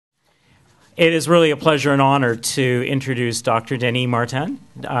It is really a pleasure and honor to introduce Dr. Denis Martin.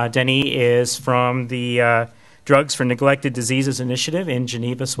 Denis is from the Drugs for Neglected Diseases Initiative in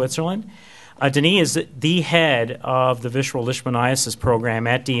Geneva, Switzerland. Denis is the head of the visceral leishmaniasis program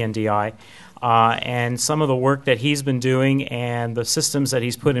at DNDi, and some of the work that he's been doing and the systems that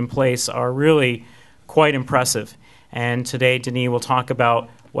he's put in place are really quite impressive. And today, Denis will talk about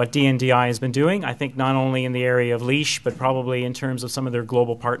what DNDi has been doing, I think not only in the area of leash, but probably in terms of some of their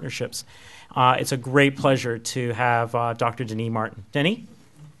global partnerships. It's a great pleasure to have Dr. Denis Martin. Denis?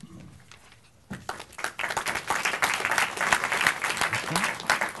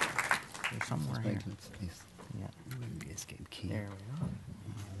 Somewhere here. Yeah. The escape key. There we go.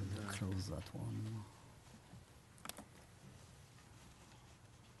 Close that one.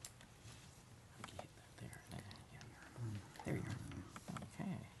 There you are.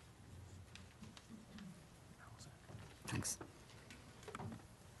 Okay. Thanks.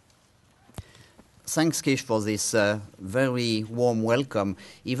 Thanks, Kish, for this very warm welcome,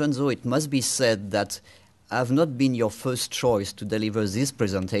 even though it must be said that I've not been your first choice to deliver this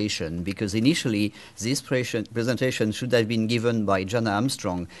presentation, because initially this presentation should have been given by Jana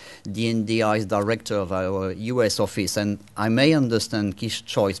Armstrong, DNDi's director of our US office, and I may understand Kish's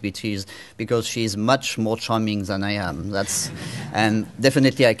choice because she's much more charming than I am. And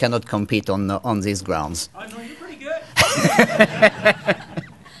definitely I cannot compete on these grounds. Oh, no, you're pretty good.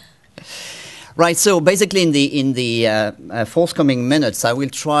 Right, so basically in the forthcoming minutes, I will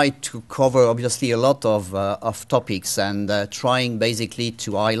try to cover obviously a lot of topics and trying basically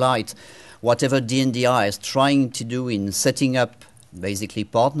to highlight whatever DNDi is trying to do in setting up basically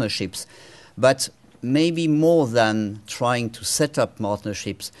partnerships, but maybe more than trying to set up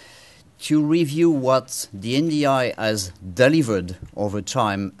partnerships, to review what DNDi has delivered over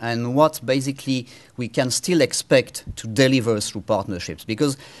time and what basically we can still expect to deliver through partnerships.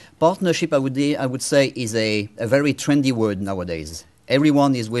 Because partnership, I would say, is a very trendy word nowadays.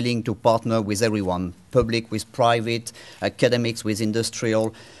 Everyone is willing to partner with everyone, public with private, academics with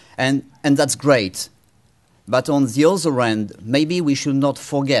industrial, and that's great. But on the other end, maybe we should not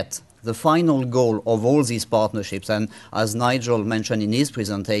forget the final goal of all these partnerships, and as Nigel mentioned in his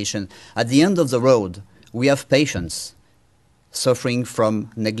presentation, at the end of the road, we have patients suffering from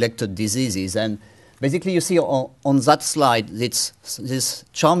neglected diseases. And basically, you see on that slide, this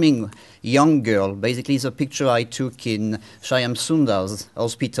charming young girl, basically is a picture I took in Shyam Sundar's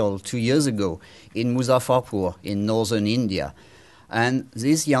hospital 2 years ago in Muzaffarpur in northern India. And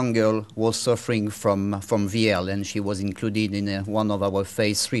this young girl was suffering from VL, and she was included in one of our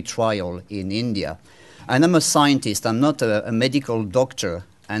phase 3 trial in India. And I'm a scientist, I'm not a medical doctor,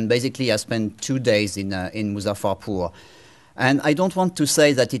 and basically I spent 2 days in Muzaffarpur. And I don't want to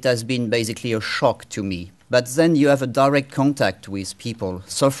say that it has been basically a shock to me, but then you have a direct contact with people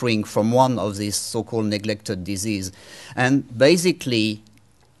suffering from one of these so-called neglected disease. And basically,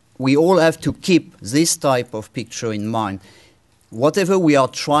 we all have to keep this type of picture in mind. Whatever we are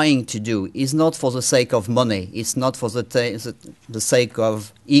trying to do is not for the sake of money. It's not for the sake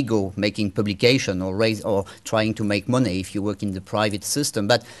of ego, making publication or trying to make money if you work in the private system.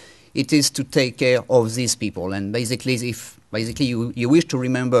 But it is to take care of these people. And basically, if you wish to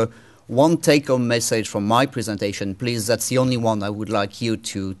remember one take-home message from my presentation, please, that's the only one I would like you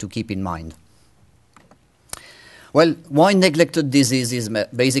to keep in mind. Well, why neglected diseases?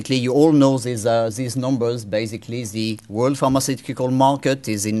 Basically, you all know these numbers. Basically, the world pharmaceutical market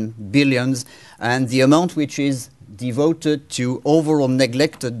is in billions, and the amount which is devoted to overall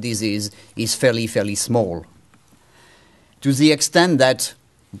neglected disease is fairly small. To the extent that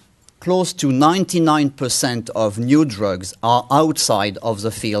close to 99% of new drugs are outside of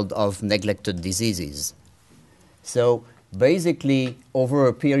the field of neglected diseases. So basically, over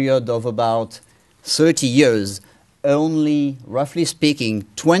a period of about 30 years, only, roughly speaking,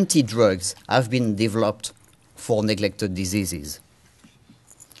 20 drugs have been developed for neglected diseases.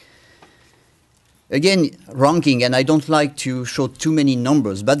 Again, ranking, and I don't like to show too many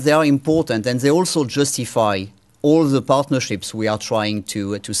numbers, but they are important, and they also justify all the partnerships we are trying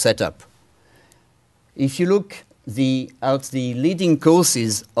to set up. If you look at the leading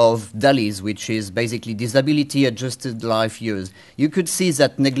causes of DALYs, which is basically disability-adjusted life years, you could see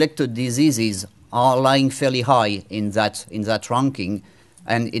that neglected diseases are lying fairly high in that ranking,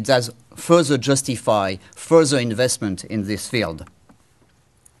 and it does further justify further investment in this field.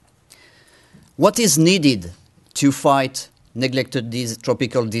 What is needed to fight neglected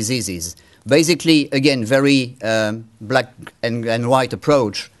tropical diseases? Basically, again, very black and white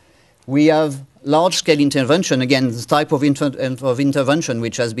approach. We have large-scale intervention, again, the type of intervention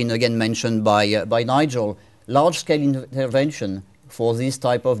which has been, again, mentioned by Nigel, large-scale intervention for this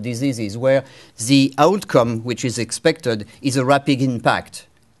type of diseases, where the outcome which is expected is a rapid impact,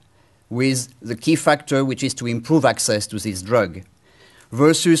 with the key factor which is to improve access to this drug,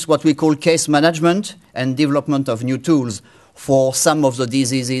 versus what we call case management and development of new tools for some of the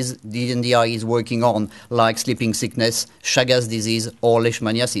diseases the NDI is working on, like sleeping sickness, Chagas disease, or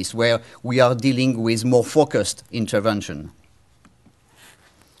leishmaniasis, where we are dealing with more focused intervention.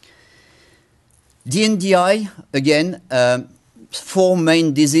 DNDi, again, 4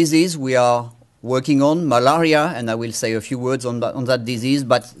 main diseases we are working on: malaria, and I will say a few words on that disease,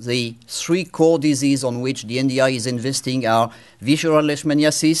 but the 3 core diseases on which the NDI is investing are visceral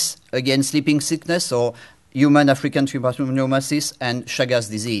leishmaniasis, again sleeping sickness, or human African trypanosomiasis, and Chagas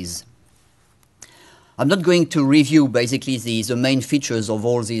disease. I'm not going to review basically the main features of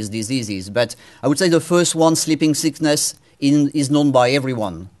all these diseases, but I would say the first one, sleeping sickness, is known by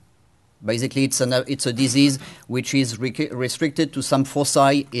everyone. Basically, it's a disease which is restricted to some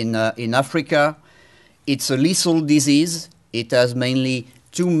foci in Africa. It's a lethal disease. It has mainly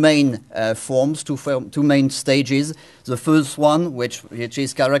 2 main forms, 2 main stages. The first one, which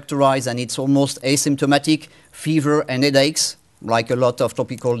is characterized, and it's almost asymptomatic, fever and headaches, like a lot of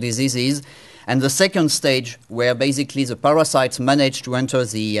tropical diseases. And the second stage, where basically the parasites manage to enter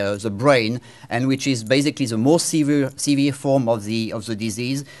the brain, and which is basically the most severe form of the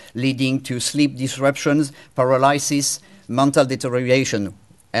disease, leading to sleep disruptions, paralysis, mental deterioration.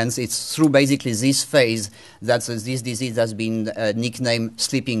 And it's through basically this phase that this disease has been nicknamed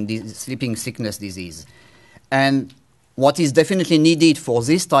sleeping sickness disease. And what is definitely needed for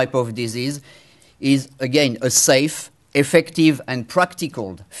this type of disease is, again, a safe, effective, and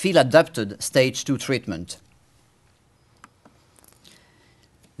practical, field-adapted stage 2 treatment.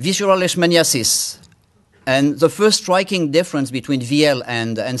 Visceral leishmaniasis. And the first striking difference between VL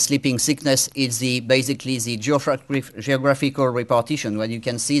and sleeping sickness is basically the geographical repartition, where you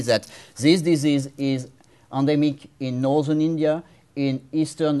can see that this disease is endemic in northern India, in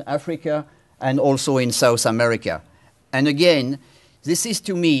eastern Africa, and also in South America. And again, this is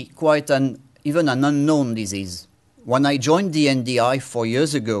to me quite even an unknown disease. When I joined the NDI 4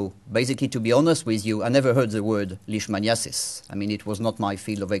 years ago, basically, to be honest with you, I never heard the word leishmaniasis. I mean, it was not my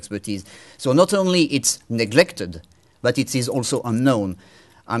field of expertise. So not only it's neglected, but it is also unknown.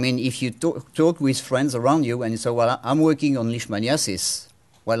 I mean, if you talk with friends around you and you say, well, I'm working on leishmaniasis,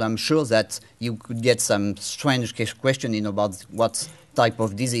 well, I'm sure that you could get some strange questioning about what type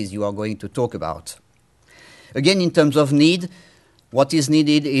of disease you are going to talk about. Again, in terms of need, what is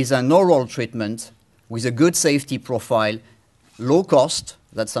needed is an oral treatment with a good safety profile, low cost,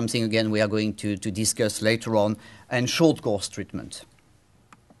 that's something, again, we are going to discuss later on, and short course treatment.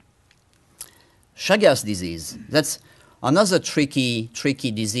 Chagas disease, that's another tricky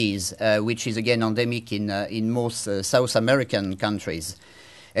disease, which is, again, endemic in most South American countries.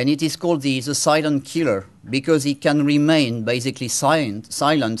 And it is called the silent killer, because it can remain basically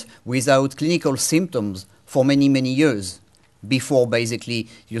silent without clinical symptoms for many, many years, before basically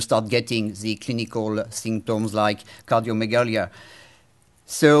you start getting the clinical symptoms like cardiomegalia.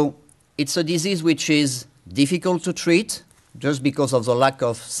 So it's a disease which is difficult to treat just because of the lack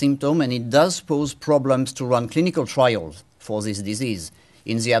of symptom, and it does pose problems to run clinical trials for this disease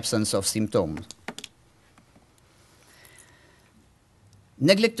in the absence of symptoms.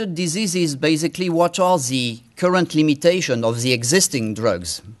 Neglected diseases, basically, what are the current limitations of the existing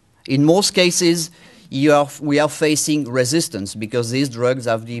drugs? In most cases, we are facing resistance because these drugs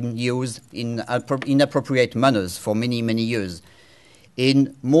have been used in inappropriate manners for many, many years.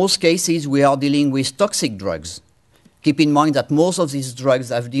 In most cases, we are dealing with toxic drugs. Keep in mind that most of these drugs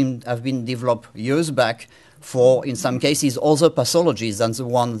have been developed years back for, in some cases, other pathologies than the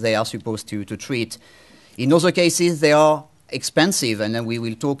one they are supposed to treat. In other cases, they are expensive, and then we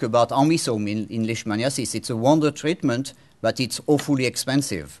will talk about amisome in leishmaniasis. It's a wonder treatment, but it's awfully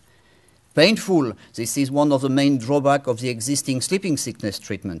expensive. Painful, this is one of the main drawbacks of the existing sleeping sickness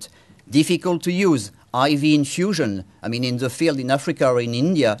treatment. Difficult to use, IV infusion. I mean, in the field in Africa or in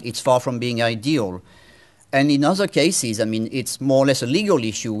India, it's far from being ideal. And in other cases, I mean, it's more or less a legal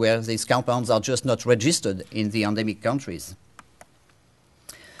issue where these compounds are just not registered in the endemic countries.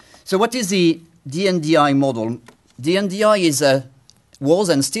 So what is the DNDi model? DNDi was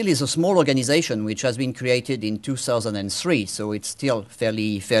and still is a small organization which has been created in 2003, so it's still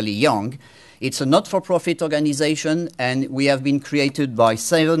fairly young. It's a not-for-profit organization, and we have been created by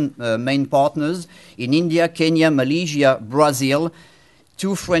 7 main partners in India, Kenya, Malaysia, Brazil,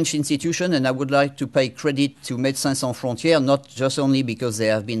 two French institutions, and I would like to pay credit to Médecins Sans Frontières, not just only because they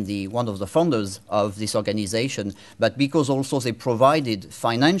have been one of the founders of this organization, but because also they provided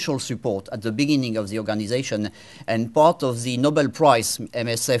financial support at the beginning of the organization, and part of the Nobel Prize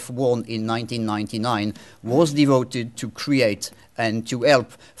MSF won in 1999 was devoted to create and to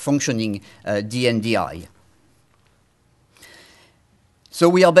help functioning DNDi. So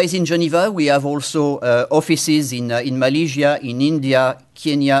we are based in Geneva. We have also offices in Malaysia, in India,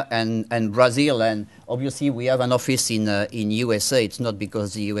 Kenya, and Brazil. And obviously, we have an office in USA. It's not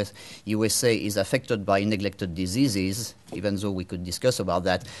because the USA is affected by neglected diseases, even though we could discuss about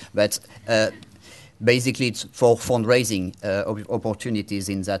that. But basically, it's for fundraising opportunities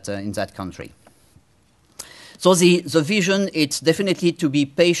in that country. So the vision, it's definitely to be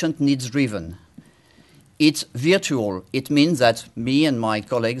patient needs driven. It's virtual. It means that me and my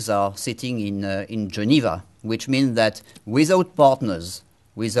colleagues are sitting in Geneva, which means that without partners,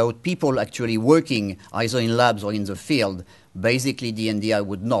 without people actually working either in labs or in the field, basically DNDi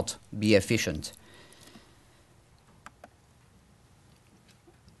would not be efficient.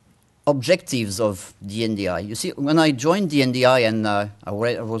 Objectives of DNDi. You see, when I joined DNDi and I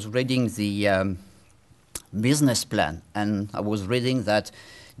was reading the business plan, and I was reading that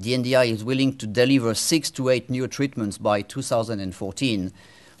DNDi is willing to deliver 6 to 8 new treatments by 2014.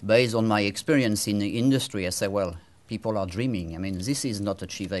 Based on my experience in the industry, I say, well, people are dreaming. I mean, this is not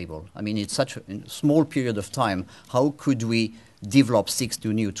achievable. I mean, it's such a small period of time. How could we develop 6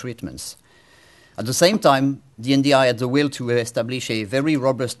 to new treatments? At the same time, DNDi had the will to establish a very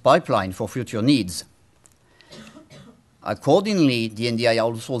robust pipeline for future needs. Accordingly, DNDi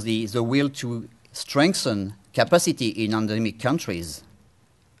also the will to strengthen capacity in endemic countries.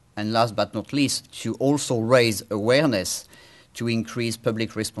 And last but not least, to also raise awareness to increase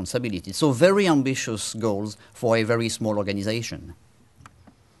public responsibility. So very ambitious goals for a very small organization.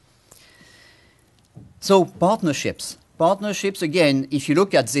 So partnerships. Partnerships, again, if you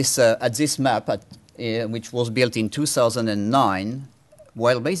look at this map, which was built in 2009,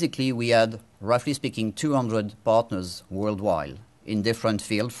 well, basically we had, roughly speaking, 200 partners worldwide in different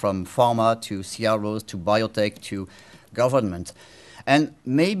fields, from pharma to CROs to biotech to government. And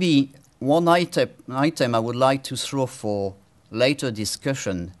maybe one item I would like to throw for later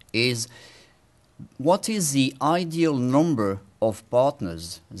discussion is what is the ideal number of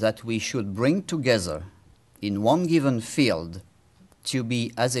partners that we should bring together in one given field to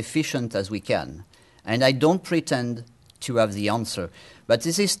be as efficient as we can? And I don't pretend to have the answer, but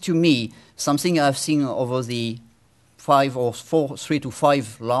this is, to me, something I've seen over the 3 to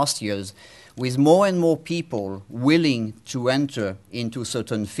 5 last years, with more and more people willing to enter into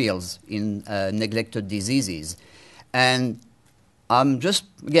certain fields in neglected diseases. And I'm just,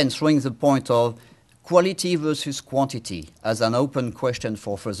 again, throwing the point of quality versus quantity as an open question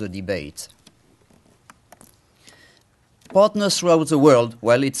for further debate. Partners throughout the world,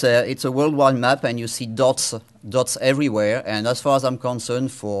 well, it's a worldwide map, and you see dots everywhere. And as far as I'm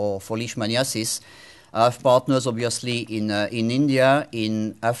concerned, for leishmaniasis, I have partners, obviously, in India,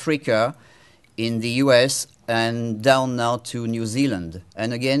 in Africa, in the US, and down now to New Zealand.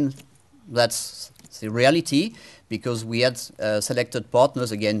 And again, that's the reality, because we had selected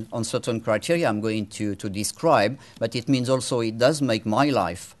partners, again, on certain criteria I'm going to describe, but it means also it does make my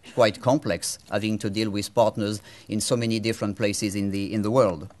life quite complex, having to deal with partners in so many different places in the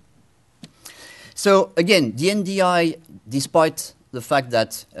world. So again, DNDi, despite the fact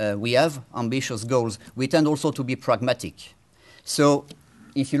that we have ambitious goals, we tend also to be pragmatic. So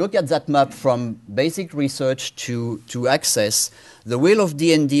if you look at that map from basic research to access, the will of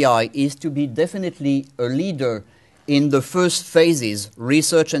DNDi is to be definitely a leader in the first phases,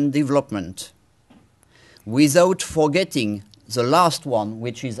 research and development, without forgetting the last one,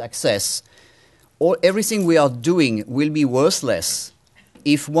 which is access. Everything we are doing will be worthless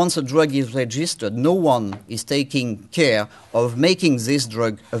if once a drug is registered, no one is taking care of making this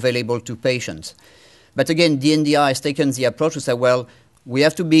drug available to patients. But again, DNDi has taken the approach to say, well, we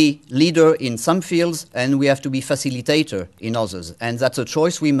have to be leader in some fields and we have to be facilitator in others. And that's a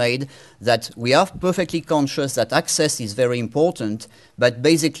choice we made, that we are perfectly conscious that access is very important, but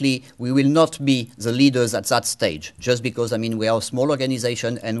basically we will not be the leaders at that stage, just because, I mean, we are a small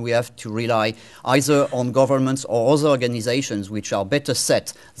organization and we have to rely either on governments or other organizations which are better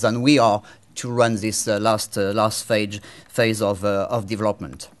set than we are to run this last phase of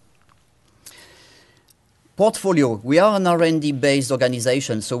development. Portfolio. We are an R&D-based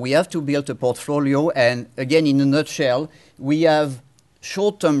organization, so we have to build a portfolio. And again, in a nutshell, we have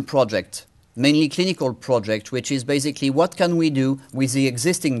short-term project, mainly clinical project, which is basically what can we do with the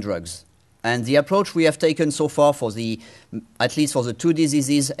existing drugs. And the approach we have taken so far for at least for the two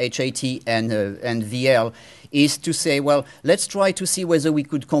diseases, HAT and VL, is to say, well, let's try to see whether we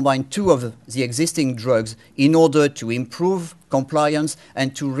could combine two of the existing drugs in order to improve compliance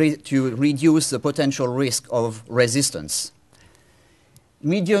and to reduce the potential risk of resistance.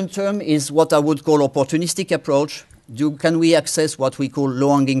 Medium term is what I would call opportunistic approach. Can we access what we call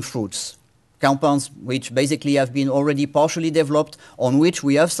low-hanging fruits? Compounds which basically have been already partially developed, on which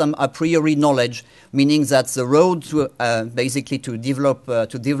we have some a priori knowledge, meaning that the road to basically to develop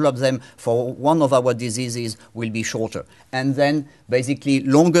them for one of our diseases will be shorter. And then basically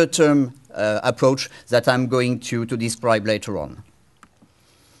longer term approach that I'm going to describe later on.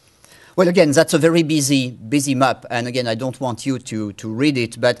 Well, again, that's a very busy map, and again, I don't want you to read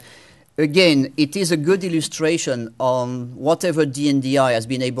it, but again, it is a good illustration on whatever DNDi has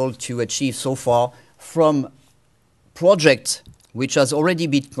been able to achieve so far from project which has already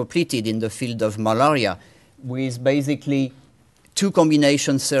been completed in the field of malaria, with basically two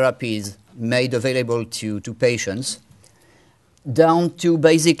combination therapies made available to patients, down to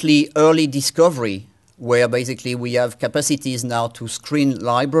basically early discovery, where basically we have capacities now to screen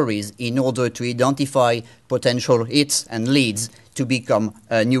libraries in order to identify potential hits and leads to become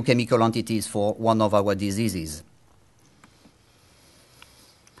new chemical entities for one of our diseases.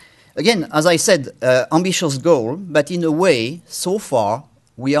 Again, as I said, ambitious goal, but in a way, so far,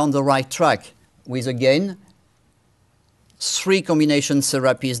 we are on the right track with, again, 3 combination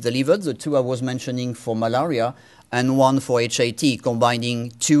therapies delivered, the 2 I was mentioning for malaria, and 1 for HAT,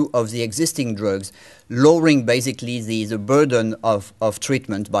 combining 2 of the existing drugs, lowering basically the burden of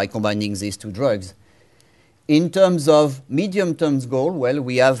treatment by combining these 2 drugs. In terms of medium-term goal, well,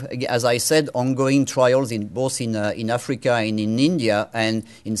 we have, as I said, ongoing trials both in Africa and in India, and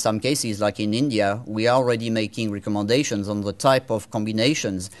in some cases, like in India, we are already making recommendations on the type of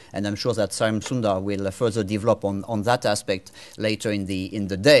combinations, and I'm sure that Sam Sundar will further develop on that aspect later in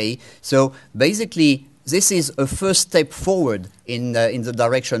the day. So basically, this is a first step forward in the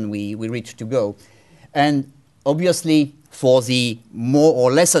direction we reach to go. And obviously, for the more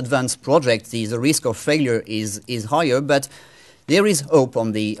or less advanced project, the risk of failure is higher, but there is hope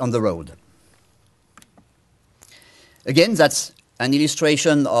on the road. Again, that's an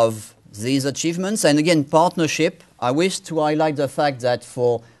illustration of these achievements. And again, partnership. I wish to highlight the fact that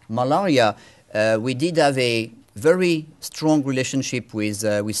for malaria, we did have a very strong relationship with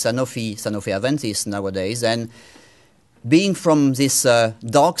Sanofi Aventis nowadays, and being from this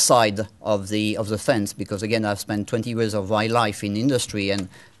dark side of the fence, because again I've spent 20 years of my life in industry and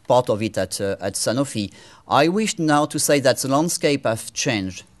part of it at Sanofi, I wish now to say that the landscape has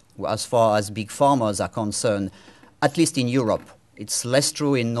changed as far as big pharmas are concerned, at least in Europe. It's less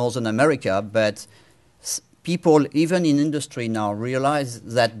true in Northern America, but people, even in industry now, realize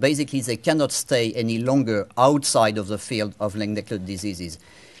that basically they cannot stay any longer outside of the field of neglected diseases.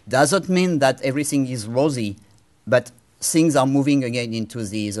 Doesn't mean that everything is rosy, but things are moving again into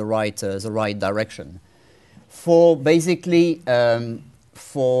the right direction. For basically,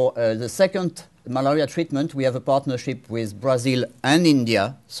 for the second malaria treatment, we have a partnership with Brazil and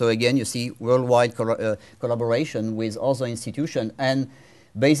India. So again, you see worldwide collaboration with other institutions. And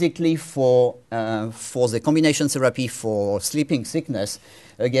basically for the combination therapy for sleeping sickness,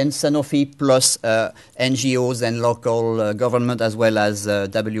 again, Sanofi plus NGOs and local government as well as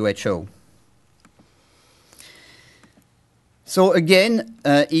WHO. So again,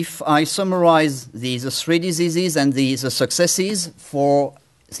 if I summarize the 3 diseases and the successes for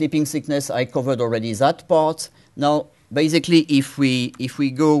sleeping sickness, I covered already that part. Now, basically, if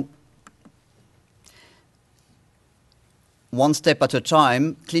we go one step at a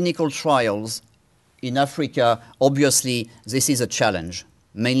time, clinical trials in Africa, obviously, this is a challenge,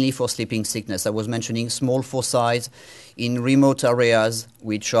 mainly for sleeping sickness. I was mentioning small foci in remote areas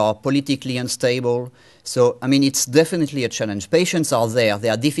which are politically unstable. So, I mean, it's definitely a challenge. Patients are there. They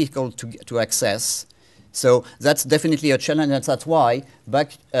are difficult to access. So that's definitely a challenge, and that's why,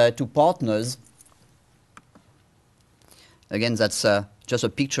 back to partners, again, that's just a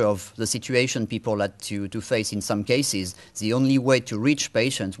picture of the situation people had to face in some cases. The only way to reach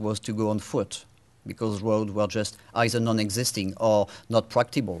patients was to go on foot, because roads were just either non-existing or not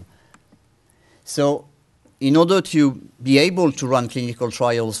practicable. So in order to be able to run clinical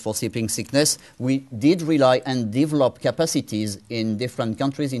trials for sleeping sickness, we did rely and develop capacities in different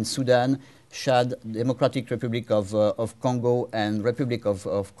countries, in Sudan, Chad, Democratic Republic of Congo, and Republic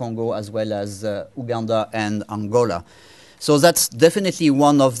of Congo, as well as Uganda and Angola. So that's definitely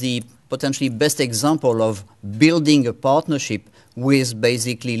one of the potentially best example of building a partnership with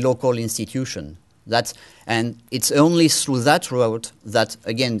basically local institutions. And it's only through that route that,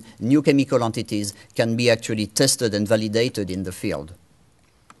 again, new chemical entities can be actually tested and validated in the field.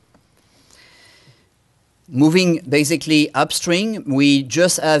 Moving basically upstream, we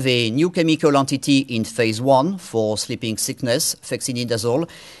just have a new chemical entity in phase 1 for sleeping sickness, fexinidazole.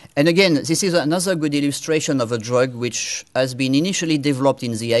 And again, this is another good illustration of a drug which has been initially developed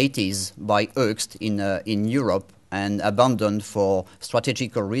in the 80s by Hoechst in Europe and abandoned for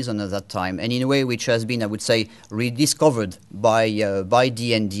strategical reasons at that time, and in a way which has been, I would say, rediscovered by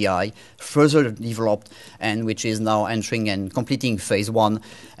DNDi, further developed, and which is now entering and completing phase 1,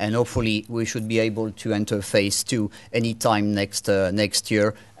 and hopefully we should be able to enter phase 2 anytime next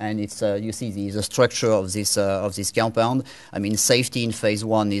year. And it's you see the structure of this compound. I mean, safety in phase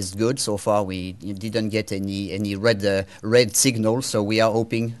 1 is good so far. We didn't get any red signal, so we are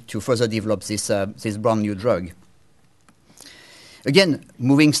hoping to further develop this brand new drug. Again,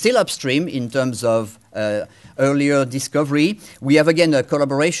 moving still upstream in terms of earlier discovery, we have again a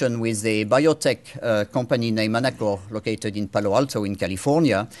collaboration with a biotech company named Anacor, located in Palo Alto in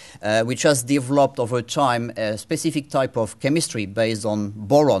California, which has developed over time a specific type of chemistry based on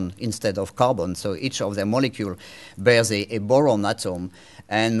boron instead of carbon. So each of their molecule bears a boron atom.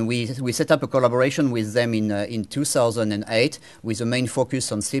 And we set up a collaboration with them in 2008 with a main focus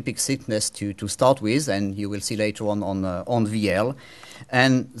on sleeping sickness to start with, and you will see later on VL.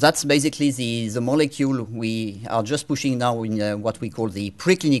 And that's basically the molecule we are just pushing now in what we call the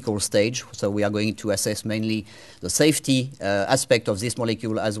preclinical stage. So we are going to assess mainly the safety aspect of this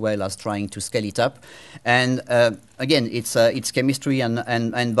molecule as well as trying to scale it up. And again, it's chemistry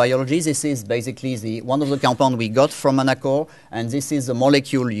and biology. This is basically one of the compounds we got from Anacor, and this is the molecule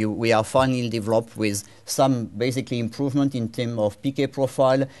we are finally developed with some basically improvement in terms of PK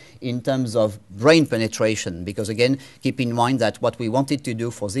profile, in terms of brain penetration. Because again, keep in mind that what we wanted to do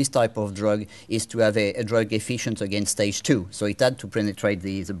for this type of drug is to have a drug efficient against stage 2. So it had to penetrate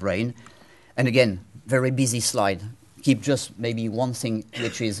the brain. And again, very busy slide. Keep just maybe one thing,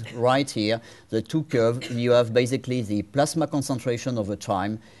 which is right here, the two curves. You have basically the plasma concentration over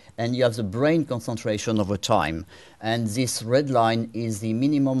time, and you have the brain concentration over time. And this red line is the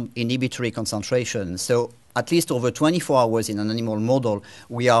minimum inhibitory concentration. So at least over 24 hours in an animal model,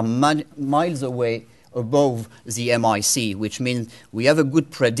 we are miles away above the MIC, which means we have a good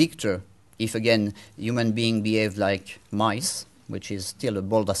predictor if, again, human beings behave like mice, which is still a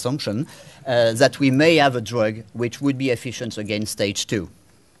bold assumption, that we may have a drug which would be efficient against stage 2.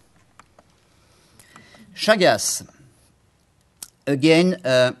 Chagas.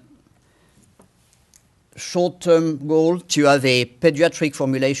 Again, short-term goal to have a pediatric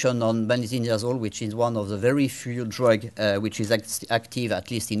formulation on benzinidazole, which is one of the very few drugs which is active,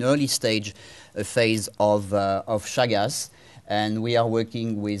 at least in early stage phase of Chagas. And we are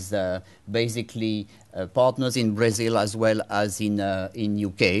working with basically partners in Brazil as well as in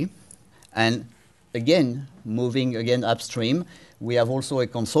UK. And again, moving again upstream, we have also a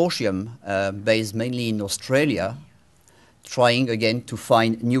consortium based mainly in Australia, trying again to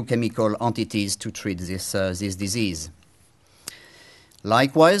find new chemical entities to treat this disease.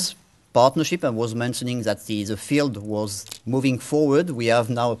 Likewise, partnership, I was mentioning that the field was moving forward. We have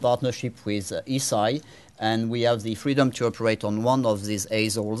now a partnership with Eisai, and we have the freedom to operate on one of these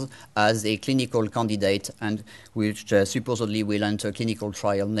azoles as a clinical candidate, and which supposedly will enter clinical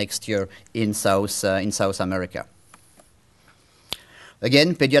trial next year in South America.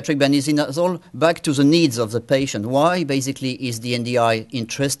 Again, pediatric benzinidazole, back to the needs of the patient. Why basically is the NDI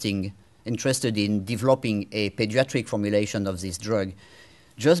interested in developing a pediatric formulation of this drug?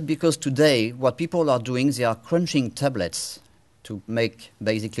 Just because today what people are doing, they are crunching tablets to make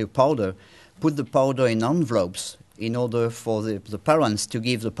basically a powder, put the powder in envelopes in order for the parents to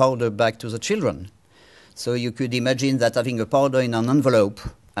give the powder back to the children. So you could imagine that having a powder in an envelope,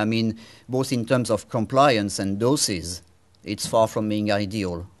 I mean, both in terms of compliance and doses, it's far from being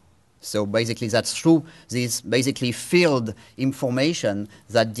ideal. So basically that's through this basically field information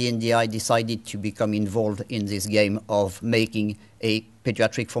that DNDi decided to become involved in this game of making a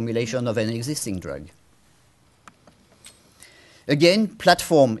pediatric formulation of an existing drug. Again,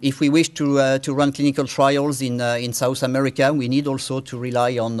 platform. If we wish to run clinical trials in South America, we need also to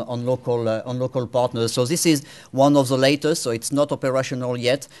rely on local partners. So this is one of the latest. So it's not operational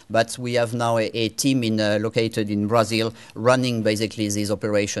yet, but we have now a team located in Brazil running basically this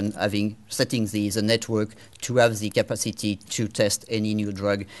operation, setting the network to have the capacity to test any new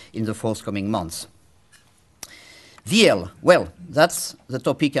drug in the forthcoming months. VL. Well, that's the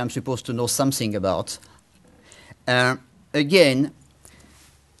topic I'm supposed to know something about. Again,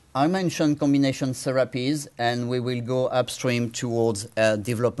 I mentioned combination therapies, and we will go upstream towards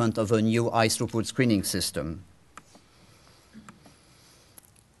development of a new high-throughput screening system.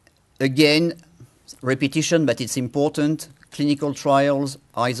 Again, repetition, but it's important. Clinical trials,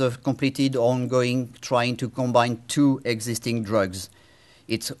 either completed or ongoing, trying to combine two existing drugs.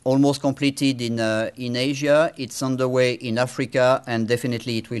 It's almost completed in Asia, it's underway in Africa, and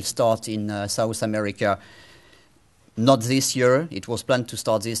definitely it will start in South America. Not this year, it was planned to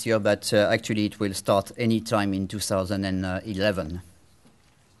start this year, but actually it will start anytime in 2011.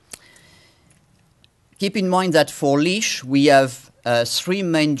 Keep in mind that for leash, we have three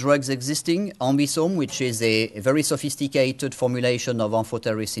main drugs existing. Ambisome, which is a very sophisticated formulation of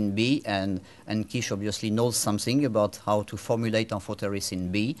amphotericin B, and Kish obviously knows something about how to formulate amphotericin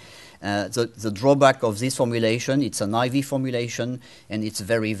B. The drawback of this formulation, it's an IV formulation, and it's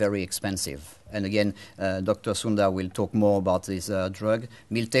very, very expensive. And again, Dr. Sundar will talk more about this drug.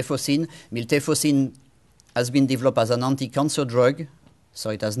 Miltefosine. Miltefosine has been developed as an anti-cancer drug,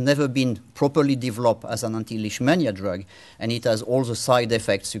 so it has never been properly developed as an anti-leishmania drug, and it has all the side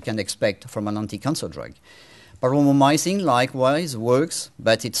effects you can expect from an anti-cancer drug. Paromomycin, likewise, works,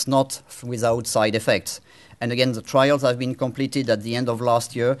 but it's not without side effects. And again, the trials have been completed at the end of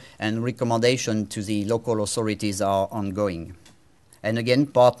last year, and recommendations to the local authorities are ongoing. And again,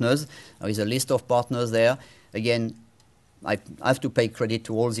 partners, there is a list of partners there. Again, I have to pay credit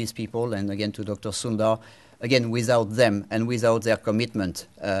to all these people, and again to Dr. Sundar. Again, without them and without their commitment,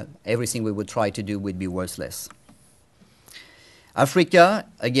 everything we would try to do would be worthless. Africa,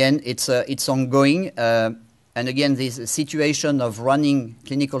 again, it's ongoing. And again, this situation of running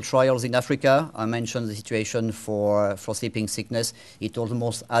clinical trials in Africa, I mentioned the situation for sleeping sickness. It's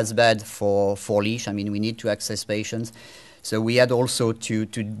almost as bad for leash. I mean, we need to access patients. So we had also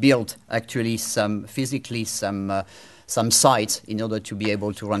to build actually some sites in order to be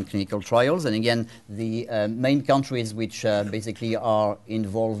able to run clinical trials. And again, the main countries which basically are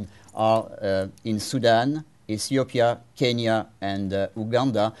involved are in Sudan, Ethiopia, Kenya, and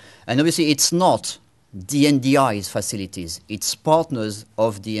Uganda. And obviously, it's not DNDI's facilities. It's partners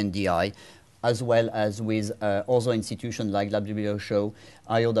of DNDI, as well as with other institutions like WHO,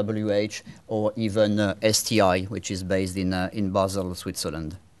 IOWH, or even STI, which is based in Basel,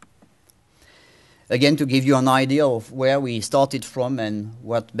 Switzerland. Again, to give you an idea of where we started from and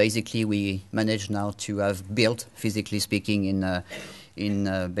what basically we managed now to have built, physically speaking,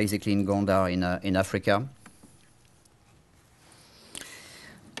 basically in Gondar in Africa.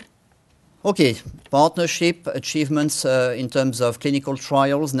 Okay, partnership achievements in terms of clinical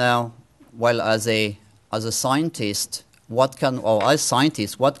trials. Now, well, as a scientist, what can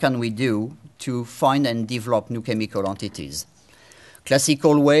we do to find and develop new chemical entities?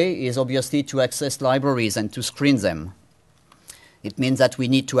 Classical way is obviously to access libraries and to screen them. It means that we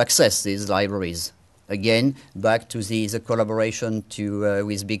need to access these libraries. Again, back to the collaboration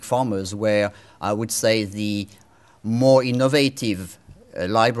with big pharmas, where I would say the more innovative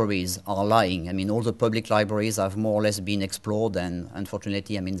libraries are lying. I mean, all the public libraries have more or less been explored, and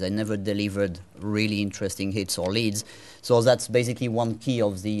unfortunately, I mean, they never delivered really interesting hits or leads. So that's basically one key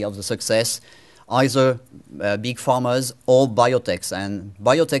of the success. Either big pharmas or biotechs. And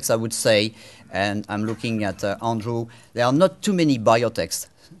biotechs, I would say, and I'm looking at Andrew, there are not too many biotechs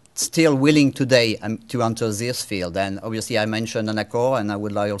still willing today to enter this field. And obviously, I mentioned Anacor, and I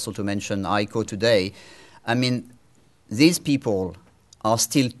would like also to mention ICO today. I mean, these people are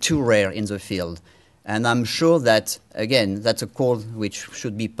still too rare in the field. And I'm sure that, again, that's a call which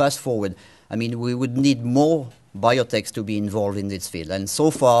should be passed forward. I mean, we would need more biotechs to be involved in this field. And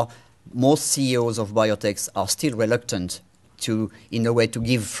so far, most CEOs of biotechs are still reluctant to, in a way, to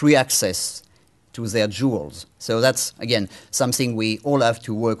give free access to their jewels. So that's, again, something we all have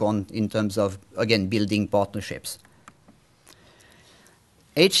to work on in terms of, again, building partnerships.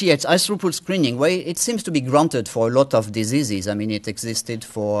 HEH, high-throughput screening, well, it seems to be granted for a lot of diseases. I mean, it existed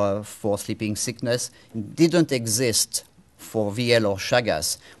for sleeping sickness. It didn't exist for VL or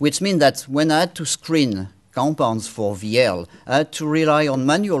Chagas, which means that when I had to screen compounds for VL, I had to rely on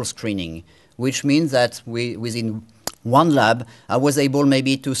manual screening, which means that within one lab, I was able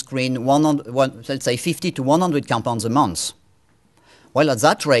maybe to screen let's say 50 to 100 compounds a month. Well, at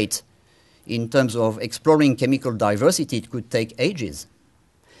that rate, in terms of exploring chemical diversity, it could take ages.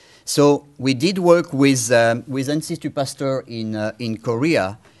 So we did work with Institut Pasteur in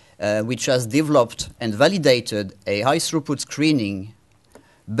Korea, which has developed and validated a high-throughput screening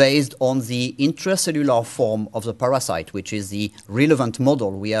based on the intracellular form of the parasite, which is the relevant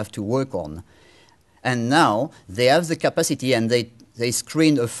model we have to work on. And now they have the capacity, and they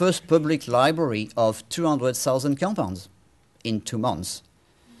screened a first public library of 200,000 compounds in 2 months.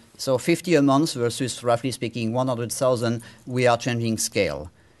 So 50 a month versus, roughly speaking, 100,000, we are changing scale.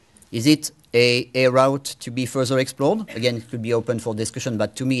 Is it a route to be further explored? Again, it could be open for discussion,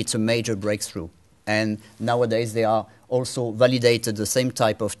 but to me, it's a major breakthrough. And nowadays, they are also validated the same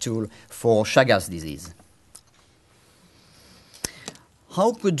type of tool for Chagas disease.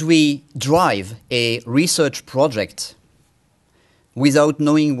 How could we drive a research project without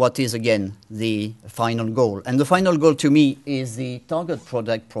knowing what is, again, the final goal? And the final goal to me is the target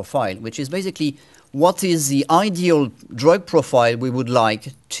product profile, which is basically what is the ideal drug profile we would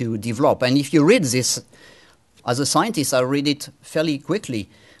like to develop. And if you read this, as a scientist, I read it fairly quickly.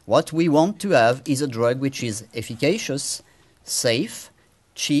 What we want to have is a drug which is efficacious, safe,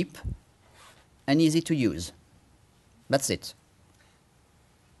 cheap, and easy to use. That's it.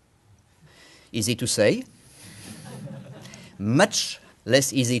 Easy to say, much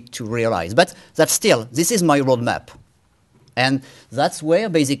less easy to realize. But that's still, this is my roadmap. And that's where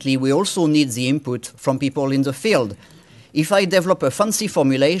basically we also need the input from people in the field. If I develop a fancy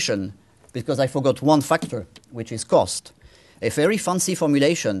formulation, because I forgot one factor, which is cost, a very fancy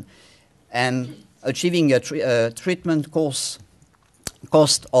formulation, and achieving a treatment cost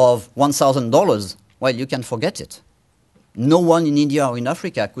of $1,000, well, you can forget it. No one in India or in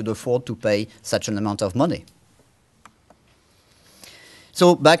Africa could afford to pay such an amount of money.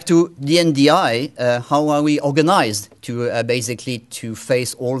 So back to the NDI, how are we organized to basically to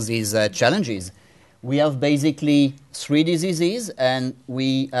face all these challenges? We have basically 3 diseases, and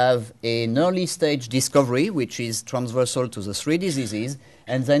we have an early stage discovery, which is transversal to the 3 diseases,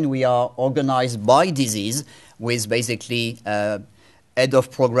 and then we are organized by disease with basically head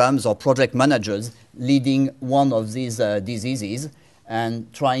of programs or project managers leading one of these diseases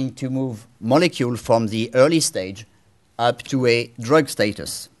and trying to move molecule from the early stage up to a drug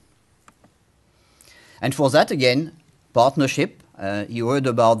status. And for that, again, partnership, you heard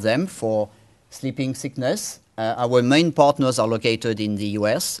about them for sleeping sickness. Our main partners are located in the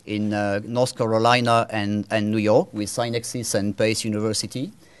US, in North Carolina and New York, with Synexis and Pace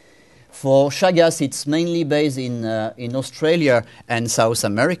University. For Chagas, it's mainly based in Australia and South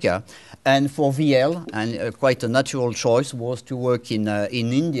America. And for VL, and quite a natural choice, was to work in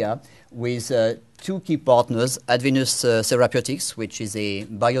India with 2 key partners, Advenus Therapeutics, which is a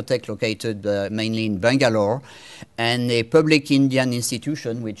biotech located mainly in Bangalore, and a public Indian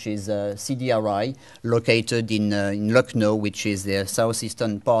institution, which is CDRI, located in Lucknow, which is the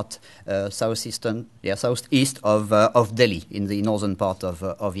southeastern part, southeast of Delhi, in the northern part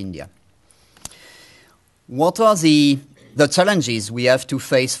of India. What are the challenges we have to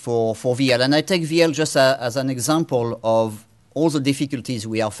face for VL? And I take VL just as an example of all the difficulties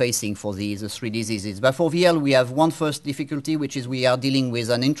we are facing for the 3 diseases. But for VL, we have one first difficulty, which is we are dealing with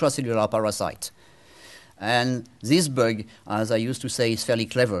an intracellular parasite. And this bug, as I used to say, is fairly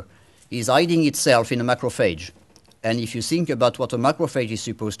clever, is hiding itself in a macrophage. And if you think about what a macrophage is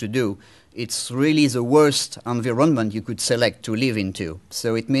supposed to do, it's really the worst environment you could select to live into.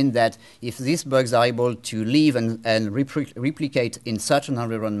 So it means that if these bugs are able to live and replicate in such an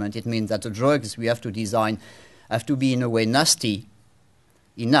environment, it means that the drugs we have to design have to be in a way nasty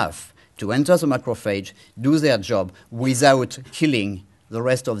enough to enter the macrophage, do their job without killing the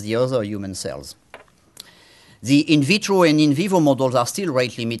rest of the other human cells. The in vitro and in vivo models are still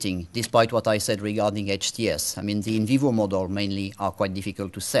rate limiting, despite what I said regarding HTS. I mean, the in vivo model mainly are quite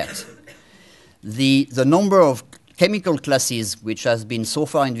difficult to set. The number of chemical classes which has been so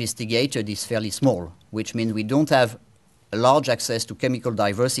far investigated is fairly small, which means we don't have a large access to chemical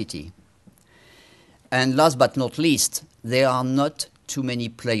diversity. And last but not least, there are not too many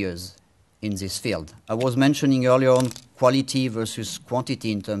players in this field. I was mentioning earlier on quality versus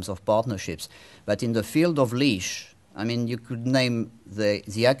quantity in terms of partnerships. But in the field of leash, I mean, you could name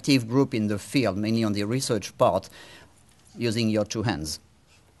the active group in the field, mainly on the research part, using your 2 hands.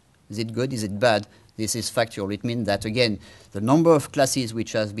 Is it good? Is it bad? This is factual. It means that, again, the number of classes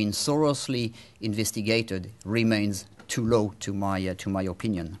which has been thoroughly investigated remains too low, to my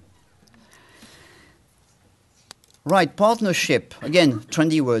opinion. Right, partnership. Again,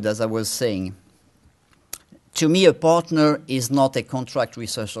 trendy word, as I was saying. To me, a partner is not a contract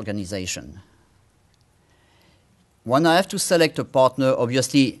research organization. When I have to select a partner,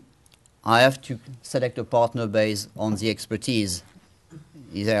 obviously, I have to select a partner based on the expertise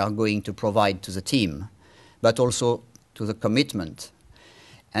they are going to provide to the team, but also to the commitment.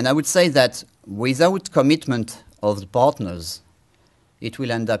 And I would say that without commitment of the partners, it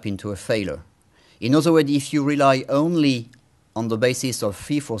will end up into a failure. In other words, if you rely only on the basis of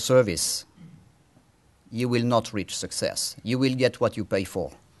fee for service, you will not reach success. You will get what you pay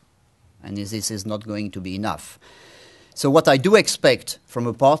for. And this is not going to be enough. So what I do expect from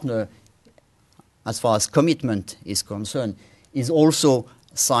a partner, as far as commitment is concerned, is also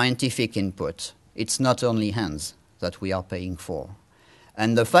scientific input. It's not only hands that we are paying for.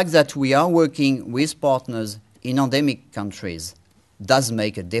 And the fact that we are working with partners in endemic countries does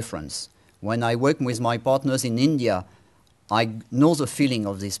make a difference. When I work with my partners in India, I know the feeling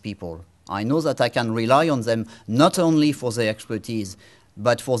of these people. I know that I can rely on them not only for their expertise,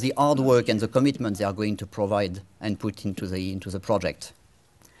 but for the hard work and the commitment they are going to provide and put into the project.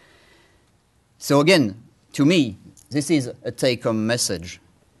 So again, to me, this is a take-home message.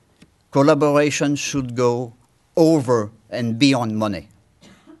 Collaboration should go over and beyond money.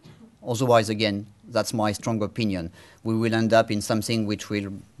 Otherwise, again, that's my strong opinion. We will end up in something which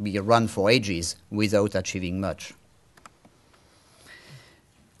will be run for ages without achieving much.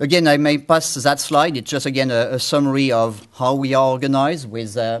 Again, I may pass that slide. It's just, again, a summary of how we are organized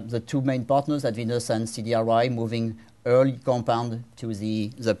with the two main partners at Venus and CDRI, moving early compound to the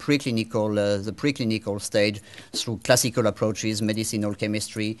preclinical stage through classical approaches, medicinal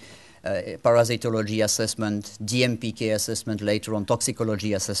chemistry, parasitology assessment, DMPK assessment, later on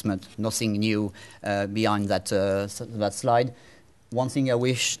toxicology assessment. Nothing new behind that slide. One thing I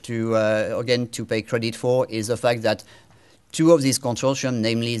wish to, again, to pay credit for is the fact that two of these consortium,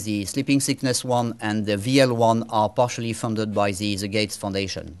 namely the sleeping sickness one and the VL one, are partially funded by the Gates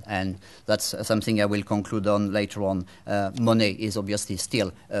Foundation. And that's something I will conclude on later on. Money is obviously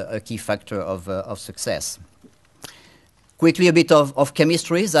still a key factor of success. Quickly, a bit of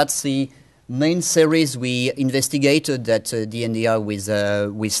chemistry. That's the main series we investigated at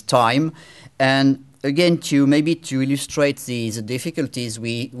DNDI with time. And again, to illustrate the difficulties,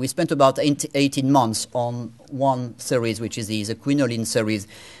 we spent about 18 months on one series, which is the quinoline series,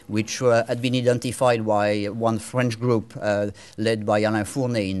 which had been identified by one French group led by Alain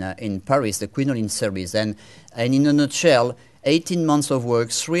Fournet in Paris, the quinoline series. And in a nutshell, 18 months of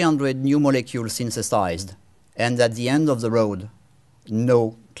work, 300 new molecules synthesized, and at the end of the road,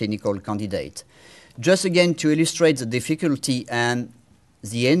 no clinical candidate. Just again to illustrate the difficulty and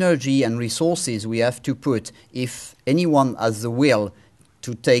the energy and resources we have to put if anyone has the will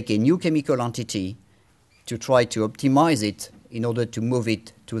to take a new chemical entity to try to optimize it in order to move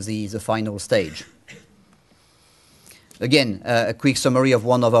it to the final stage. Again, a quick summary of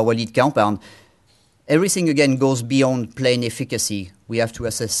one of our lead compounds. Everything, again, goes beyond plain efficacy. We have to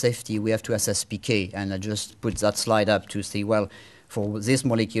assess safety, we have to assess PK, and I just put that slide up to see, well, for this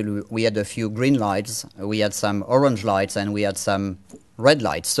molecule, we had a few green lights, we had some orange lights, and we had some red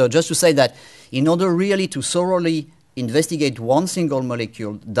lights. So just to say that in order really to thoroughly investigate one single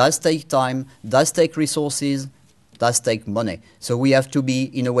molecule does take time, does take resources, does take money. So we have to be,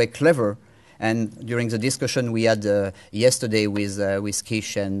 in a way, clever. And during the discussion we had yesterday with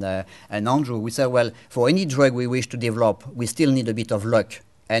Kish and Andrew, we said, well, for any drug we wish to develop, we still need a bit of luck.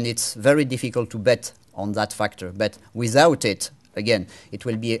 And it's very difficult to bet on that factor. But without it, again, it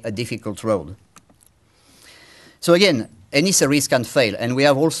will be a difficult road. So again, any series can fail. And we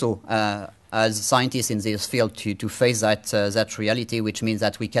have also, as scientists in this field, to face that reality, which means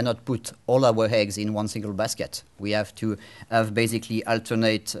that we cannot put all our eggs in one single basket. We have to have basically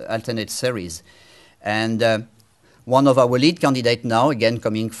alternate series. And one of our lead candidates now, again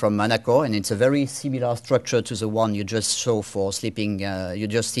coming from Monaco, and it's a very similar structure to the one you just saw for sleeping.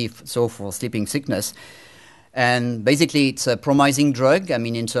 For sleeping sickness. And basically, it's a promising drug. I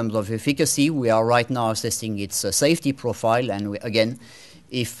mean, in terms of efficacy, we are right now assessing its safety profile. And again,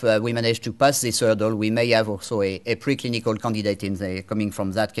 if we manage to pass this hurdle, we may have also a preclinical candidate coming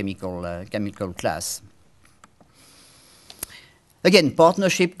from that chemical class. Again,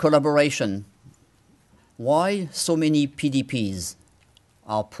 partnership, collaboration. Why so many PDPs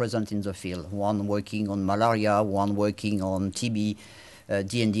are present in the field? One working on malaria, one working on TB,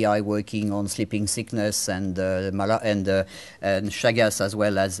 DNDI working on sleeping sickness, and Chagas as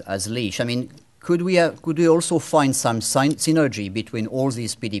well as leash. I mean, could we also find some synergy between all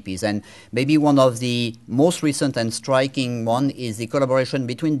these PDPs? And maybe one of the most recent and striking one is the collaboration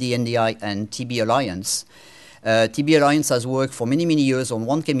between DNDI and TB Alliance. TB Alliance has worked for many, many years on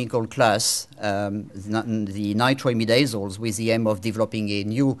one chemical class, the nitroimidazoles, with the aim of developing a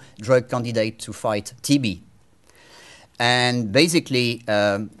new drug candidate to fight TB. And basically,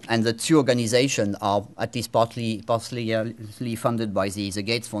 and the two organizations are at least partly funded by the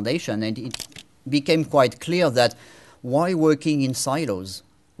Gates Foundation, and it became quite clear that why working in silos?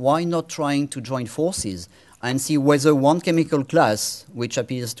 Why not trying to join forces and see whether one chemical class, which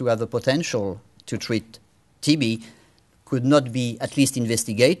appears to have the potential to treat TB, could not be at least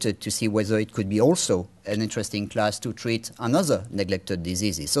investigated to see whether it could be also an interesting class to treat another neglected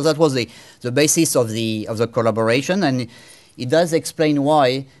diseases. So that was the basis of the collaboration, and it does explain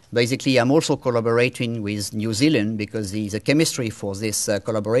why basically I'm also collaborating with New Zealand, because the chemistry for this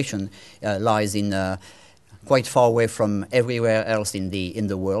collaboration lies in quite far away from everywhere else in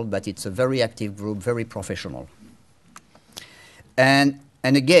the world, but it's a very active group, very professional. And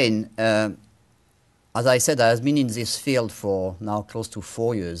again, as I said, I have been in this field for now close to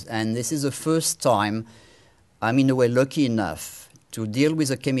 4 years, and this is the first time I'm in a way lucky enough to deal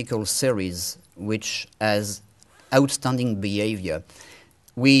with a chemical series which has outstanding behavior.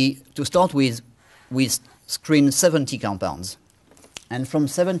 To start with, we screened 70 compounds, and from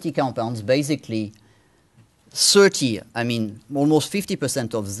 70 compounds, basically 30, almost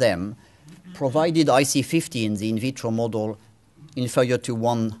 50% of them provided IC50 in the in vitro model inferior to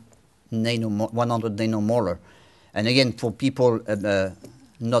 100 nanomolar. And again, for people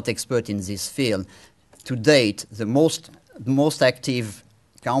not expert in this field, to date, the most active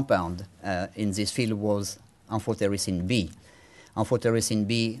compound in this field was amphotericin B. Amphotericin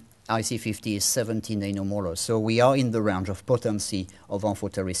B, IC50 is 70 nanomolar. So we are in the range of potency of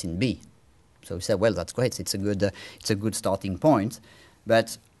amphotericin B. So we said, well, that's great. It's a good starting point.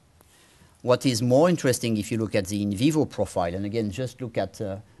 But what is more interesting, if you look at the in vivo profile, and again, just look at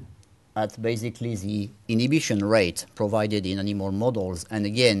basically the inhibition rate provided in animal models. And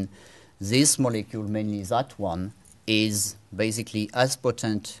again, this molecule, mainly that one, is basically as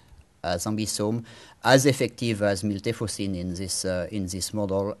potent as ambisome, as effective as miltefosine in this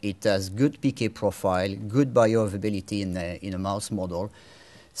model. It has good PK profile, good bioavailability in a mouse model.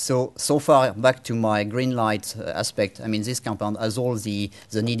 So far, back to my green light aspect, this compound has all the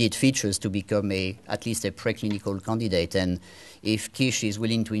needed features to become at least a preclinical candidate. And if Kish is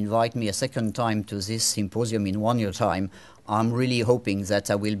willing to invite me a second time to this symposium in 1 year time, I'm really hoping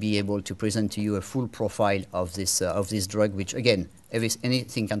that I will be able to present to you a full profile of this drug, which again,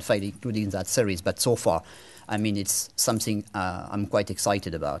 anything can fail, including that series. But so far, it's something I'm quite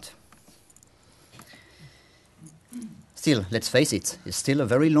excited about. Still, let's face it, it's still a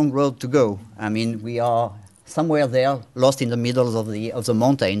very long road to go. We are somewhere there, lost in the middle of the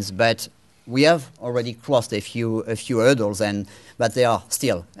mountains, but we have already crossed a few hurdles, but there are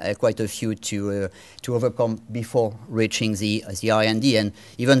still quite a few to overcome before reaching the IND, and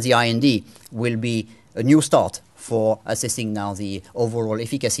even the IND will be a new start for assessing now the overall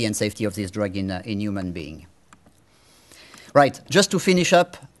efficacy and safety of this drug in human being. Right, just to finish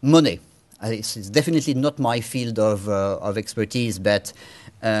up, money. It's definitely not my field of expertise, but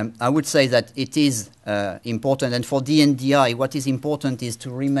I would say that it is important. And for DNDi, what is important is to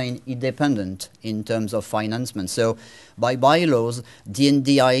remain independent in terms of financement. So by bylaws,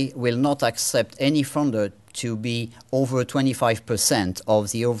 DNDi will not accept any funder to be over 25% of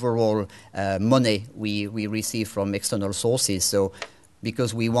the overall money we receive from external sources. So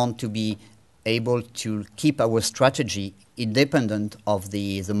because we want to be able to keep our strategy independent of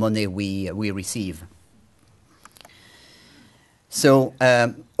the money we receive. So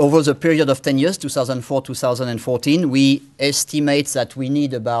over the period of 10 years, 2004-2014, we estimate that we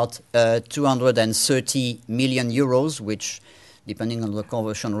need about 230 million euros, which, depending on the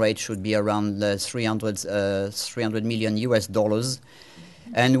conversion rate, should be around 300 million US dollars.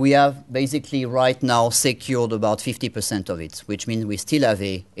 And we have basically right now secured about 50% of it, which means we still have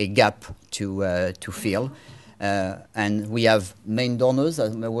a gap to fill. And we have main donors,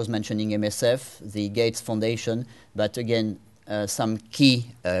 as I was mentioning, MSF, the Gates Foundation, but again, some key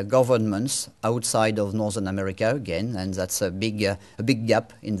governments outside of Northern America again, and that's a big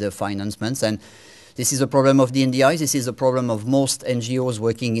gap in the financements. And this is a problem of DNDi. This is a problem of most NGOs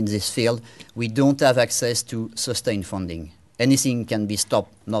working in this field. We don't have access to sustained funding. Anything can be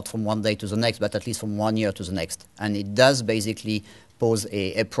stopped, not from one day to the next, but at least from 1 year to the next. And it does basically pose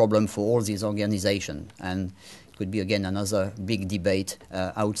a problem for all these organizations. And it could be, again, another big debate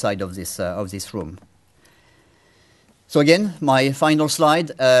outside of this room. So again, my final slide,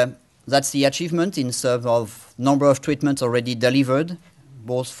 that's the achievement in terms of number of treatments already delivered,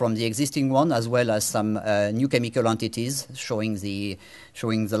 both from the existing one as well as some new chemical entities showing the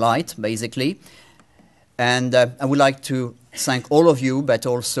light, basically. And I would like to thank all of you, but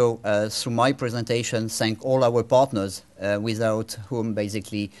also through my presentation, thank all our partners, without whom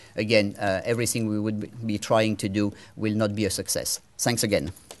basically, again, everything we would be trying to do will not be a success. Thanks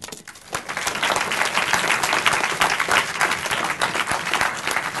again.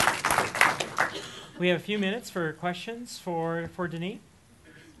 We have a few minutes for questions for Denis.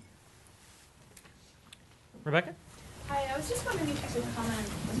 Rebecca? Hi, I was just wondering if you could comment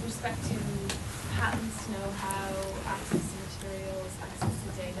with respect to patents, know-how, access to materials, access to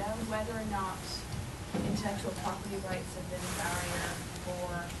data, whether or not intellectual property rights have been a barrier for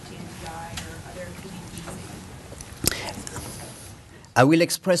GNDI or other PDPs? I will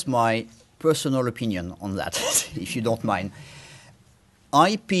express my personal opinion on that, if you don't mind.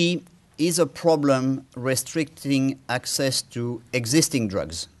 IP is a problem restricting access to existing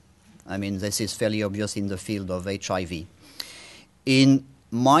drugs. I mean, this is fairly obvious in the field of HIV. In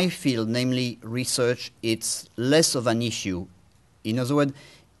my field, namely research, it's less of an issue. In other words,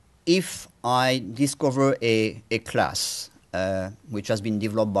 if I discover a class which has been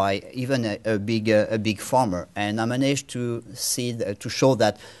developed by even a big pharma, and I manage to show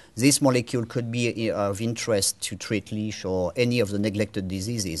that this molecule could be of interest to treat leash or any of the neglected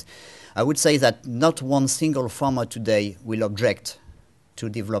diseases, I would say that not one single pharma today will object to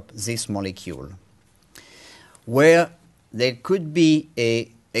develop this molecule. Where there could be a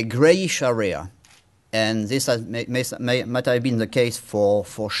grayish area, and this might have been the case for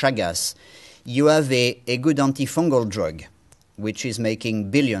Chagas, you have a good antifungal drug, which is making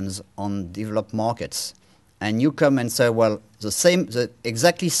billions on developed markets. And you come and say, well, the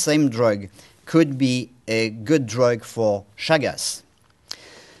exactly same drug could be a good drug for Chagas.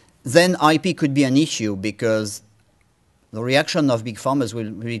 Then IP could be an issue, because the reaction of big pharmas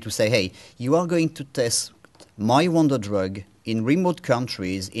will be to say, hey, you are going to test my wonder drug in remote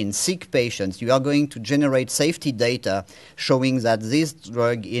countries, in sick patients. You are going to generate safety data showing that this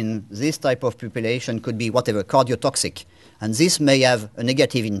drug in this type of population could be whatever, cardiotoxic. And this may have a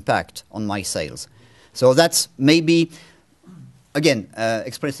negative impact on my sales. So that's maybe, again,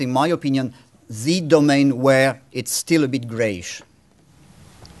 expressing my opinion, the domain where it's still a bit grayish.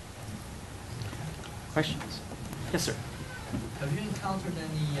 Questions? Yes, sir. Have you encountered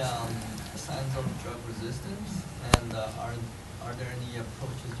any signs of drug resistance, and are there any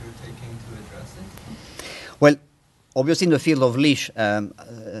approaches you're taking to address it? Well, obviously in the field of leash,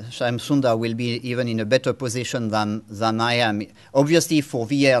 Shyam Sundar will be even in a better position than I am. Obviously for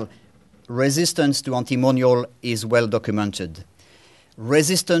VL, resistance to antimonial is well documented.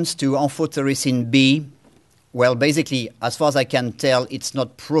 Resistance to amphotericin B, well, basically, as far as I can tell, it's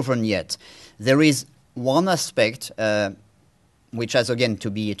not proven yet. There is one aspect which has, again,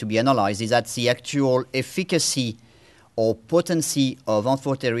 to be analyzed, is that the actual efficacy or potency of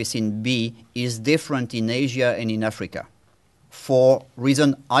amphotericin B is different in Asia and in Africa. For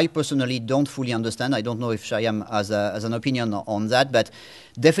reason I personally don't fully understand. I don't know if Shyam has an opinion on that, but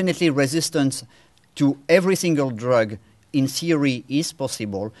definitely resistance to every single drug in theory is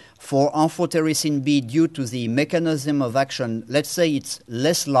possible. For amphotericin B, due to the mechanism of action, let's say it's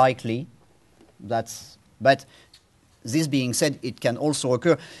less likely. But this being said, it can also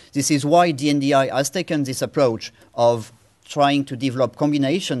occur. This is why DNDi has taken this approach of trying to develop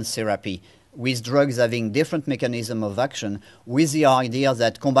combination therapy with drugs having different mechanism of action, with the idea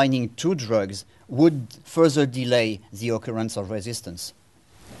that combining two drugs would further delay the occurrence of resistance.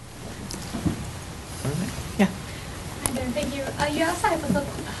 Yeah. Hi there, thank you. You asked a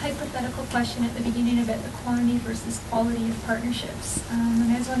hypothetical question at the beginning about the quantity versus quality of partnerships,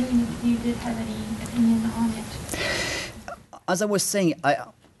 and I was wondering if you did have any opinion on it. As I was saying,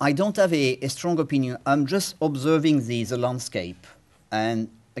 I don't have a strong opinion. I'm just observing the landscape. And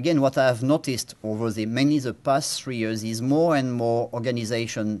again, what I have noticed over mainly the past 3 years is more and more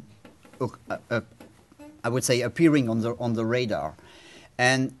organization, I would say, appearing on the radar.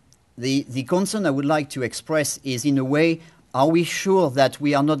 And the concern I would like to express is, in a way, are we sure that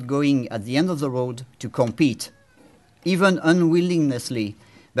we are not going at the end of the road to compete, even unwillingnessly,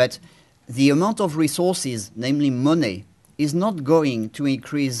 but the amount of resources, namely money, is not going to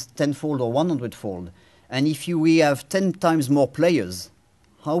increase tenfold or 100-fold. And if we have 10 times more players,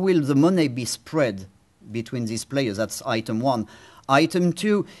 how will the money be spread between these players? That's item one. Item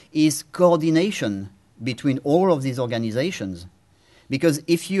two is coordination between all of these organizations. Because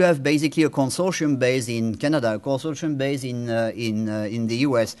if you have basically a consortium based in Canada, a consortium based in the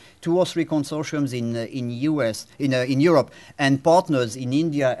US, 2 or 3 consortiums in Europe, and partners in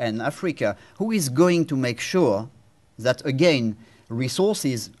India and Africa, who is going to make sure that, again,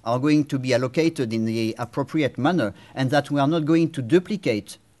 resources are going to be allocated in the appropriate manner, and that we are not going to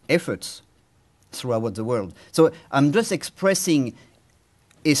duplicate efforts throughout the world? So I'm just expressing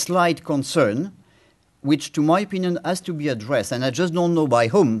a slight concern, which, to my opinion, has to be addressed. And I just don't know by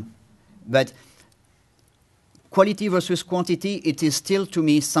whom, but quality versus quantity, it is still, to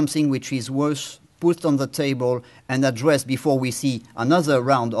me, something which is worth put on the table and addressed before we see another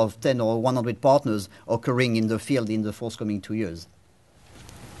round of 10 or 100 partners occurring in the field in the forthcoming 2 years.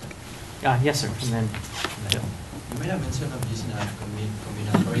 Yes, sir. And then, You made a mention of using a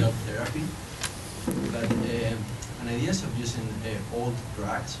combinatorial therapy. But an idea is of using old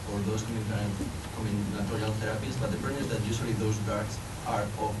drugs for those combinatorial therapies, but the problem is that usually those drugs are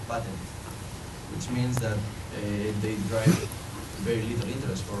off patent, which means that they drive very little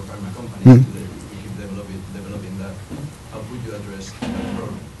interest for pharma companies to keep developing that. How would you address that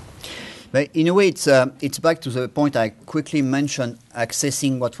problem? But in a way, it's back to the point I quickly mentioned,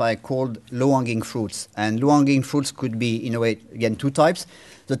 accessing what I called low-hanging fruits. And low-hanging fruits could be, in a way, again, two types.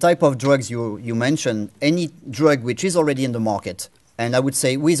 The type of drugs you mentioned, any drug which is already in the market, and I would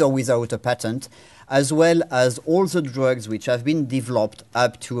say with or without a patent, as well as all the drugs which have been developed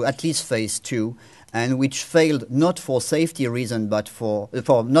up to at least phase 2, and which failed not for safety reason, but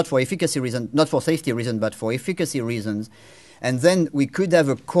not for efficacy reason, not for safety reason, but for efficacy reasons. And then we could have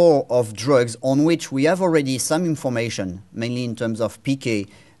a core of drugs on which we have already some information, mainly in terms of PK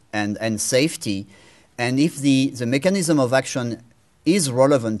and safety. And if the mechanism of action is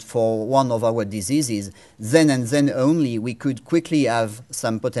relevant for one of our diseases, then and then only we could quickly have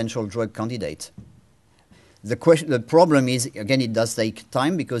some potential drug candidate. The problem is, again, it does take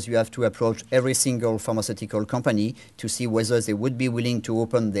time because you have to approach every single pharmaceutical company to see whether they would be willing to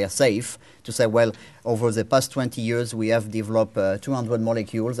open their safe to say, well, over the past 20 years, we have developed 200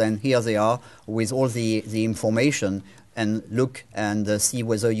 molecules, and here they are with all the information, and look and see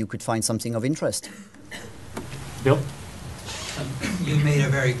whether you could find something of interest. Bill? You made it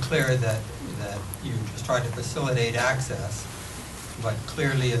very clear that you just tried to facilitate access. But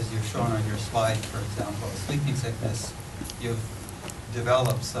clearly, as you've shown on your slide, for example, sleeping sickness, you've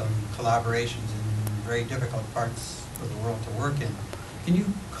developed some collaborations in very difficult parts of the world to work in. Can you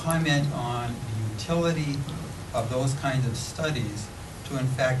comment on the utility of those kinds of studies to, in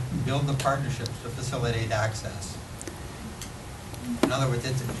fact, build the partnerships to facilitate access? In other words,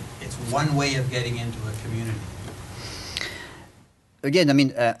 it's one way of getting into a community. Again, I mean,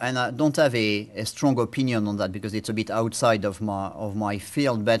 and I don't have a strong opinion on that because it's a bit outside of my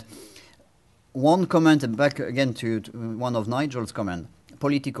field. But one comment, and back again to one of Nigel's comment,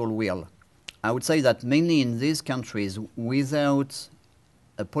 political will. I would say that mainly in these countries, without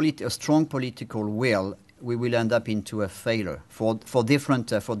a strong political will, we will end up into a failure for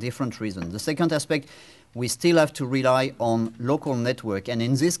different reasons. The second aspect, we still have to rely on local network, and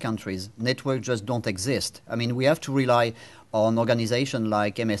in these countries, networks just don't exist. I mean, we have to rely on organizations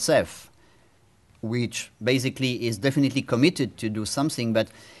like MSF, which basically is definitely committed to do something, but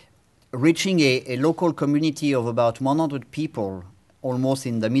reaching a local community of about 100 people, almost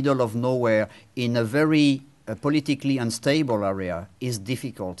in the middle of nowhere, in a very politically unstable area, is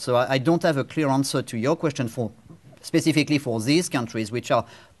difficult. So I don't have a clear answer to your question specifically for these countries, which are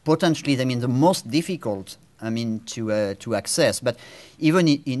potentially, I mean, the most difficult, I mean, to access. But even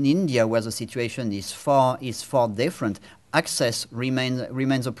in India, where the situation is far different, access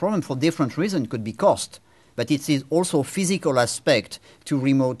remains a problem for different reasons. It could be cost, but it is also physical aspect to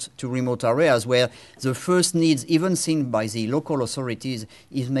remote areas where the first needs, even seen by the local authorities,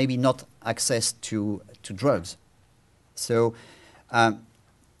 is maybe not access to drugs. So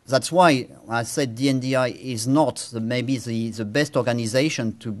that's why I said DNDi is not maybe the best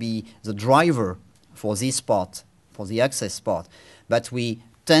organization to be the driver for this part, for the access part. But we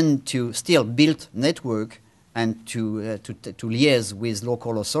tend to still build network and to liaise with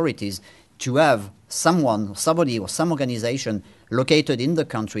local authorities to have somebody or some organization located in the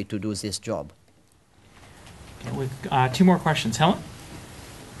country to do this job. Okay, with two more questions. Helen?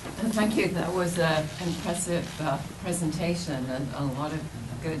 Thank you. That was an impressive presentation and a lot of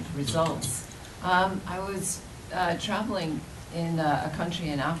good results. I was traveling in a country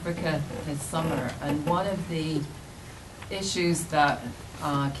in Africa this summer, and one of the issues that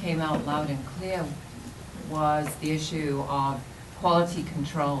came out loud and clear was the issue of quality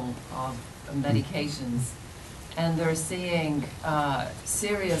control of medications. And they're seeing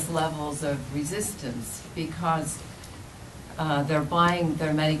serious levels of resistance because they're buying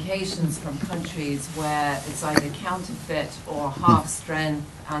their medications from countries where it's either counterfeit or half-strength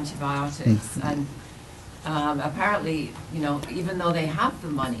antibiotics. And apparently, you know, even though they have the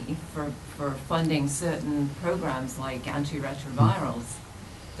money for funding certain programs like antiretrovirals,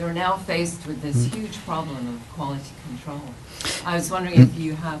 they're now faced with this huge problem of quality control. I was wondering if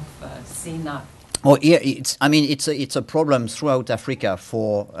you have seen that. Oh, yeah, it's a problem throughout Africa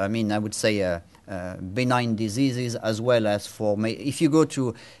for, I mean, I would say benign diseases as well as for, if you go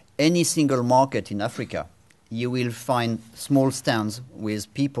to any single market in Africa, you will find small stands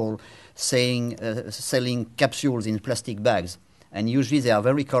with people saying, selling capsules in plastic bags. And usually they are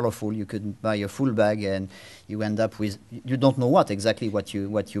very colorful. You could buy a full bag and you end up with, you don't know exactly what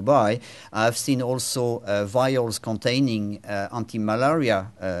you buy. I've seen also vials containing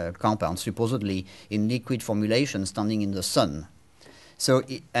anti-malaria compounds, supposedly in liquid formulation, standing in the sun. So,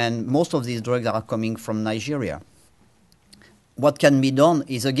 and most of these drugs are coming from Nigeria. What can be done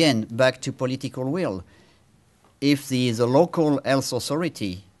is, again, back to political will. If the local health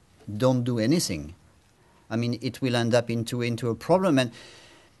authority don't do anything, I mean, it will end up into a problem. And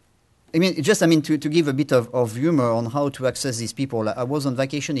I mean, to give a bit of humor on how to access these people, I was on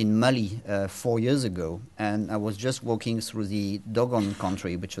vacation in Mali 4 years ago, and I was just walking through the Dogon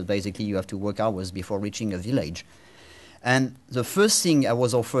country, which was basically you have to work hours before reaching a village. And the first thing I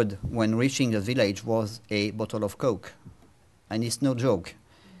was offered when reaching the village was a bottle of Coke. And it's no joke.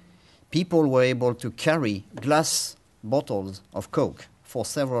 People were able to carry glass bottles of Coke for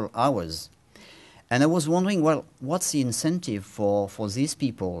several hours. And I was wondering, well, what's the incentive for these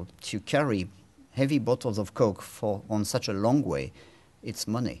people to carry heavy bottles of Coke on such a long way? It's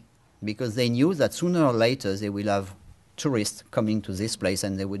money. Because they knew that sooner or later they will have tourists coming to this place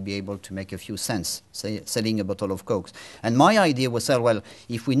and they would be able to make a few cents selling a bottle of Coke. And my idea was, well,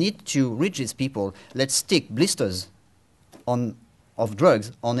 if we need to reach these people, let's stick blisters of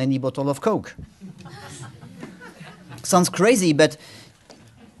drugs on any bottle of Coke. Sounds crazy, but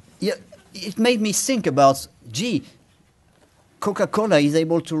yeah, it made me think about, gee, Coca-Cola is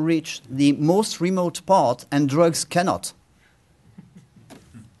able to reach the most remote part and drugs cannot.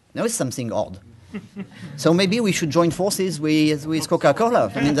 Now it's something odd. So maybe we should join forces with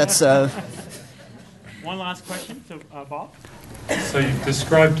Coca-Cola. I mean, that's... One last question to Bob. So you've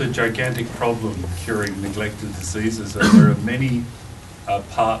described a gigantic problem curing neglected diseases, and there are many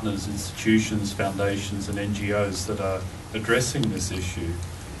partners, institutions, foundations and NGOs that are addressing this issue.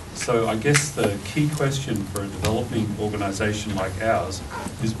 So I guess the key question for a developing organisation like ours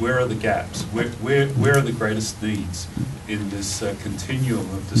is, where are the gaps? Where are the greatest needs in this continuum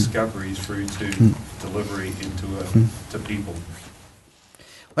of discovery through to delivery to people?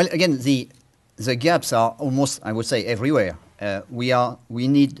 Well, again, the gaps are almost, I would say, everywhere. We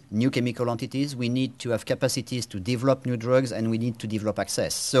need new chemical entities, we need to have capacities to develop new drugs, and we need to develop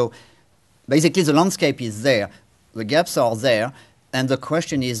access. So basically the landscape is there, the gaps are there, and the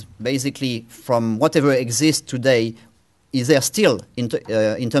question is basically, from whatever exists today, is there still, in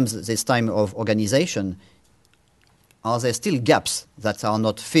terms of this time of organization, are there still gaps that are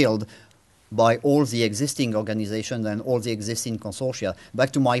not filled by all the existing organizations and all the existing consortia?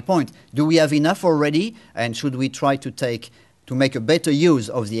 Back to my point, do we have enough already, and should we try to make a better use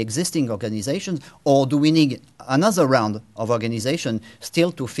of the existing organizations, or do we need another round of organization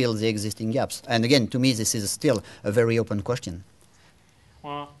still to fill the existing gaps? And again, to me, this is still a very open question.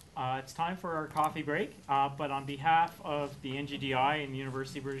 Well, it's time for our coffee break, but on behalf of the NGDI and the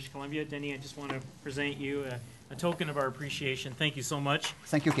University of British Columbia, Denis, I just want to present you a token of our appreciation. Thank you so much.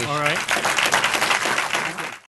 Thank you, Keith. All right.